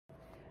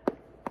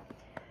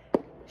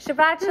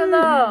Shabbat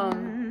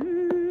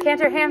Shalom!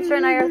 Cantor Hamstra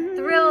and I are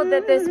thrilled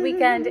that this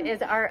weekend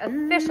is our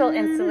official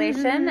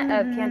installation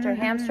of Cantor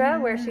Hamstra,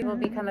 where she will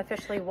become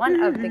officially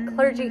one of the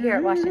clergy here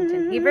at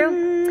Washington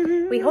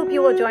Hebrew. We hope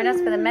you will join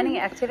us for the many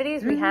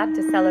activities we have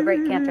to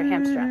celebrate Cantor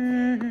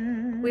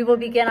Hamstra. We will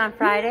begin on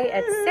Friday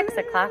at 6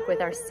 o'clock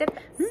with our sip,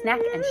 snack,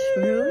 and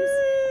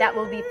schmooze. That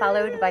will be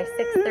followed by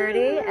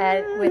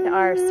 6:30 with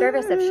our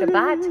service of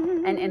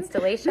Shabbat and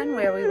installation,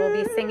 where we will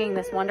be singing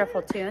this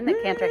wonderful tune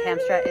that Cantor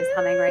Hamstra is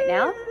humming right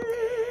now.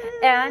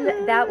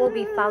 And that will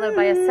be followed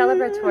by a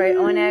celebratory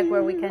oneg,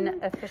 where we can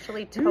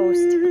officially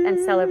toast and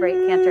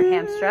celebrate Cantor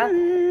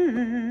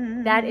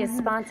Hamstra. That is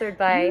sponsored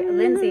by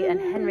Lindsay and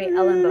Henry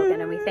Ellenbogen,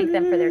 and we thank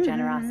them for their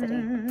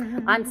generosity.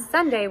 On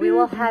Sunday, we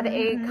will have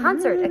a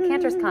concert, a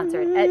Cantors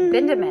Concert at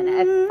Bindeman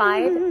at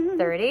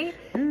 5:30.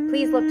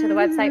 Please look to the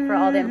website for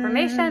all the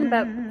information,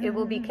 but it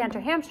will be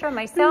Cantor Hamstra,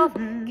 myself,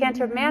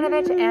 Cantor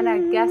Manovich, and our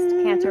guest,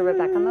 Cantor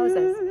Rebecca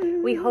Moses.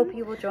 We hope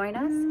you will join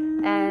us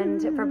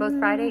and for both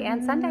Friday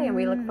and Sunday, and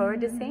we look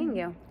forward to seeing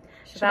you.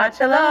 Shabbat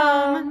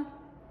Shalom!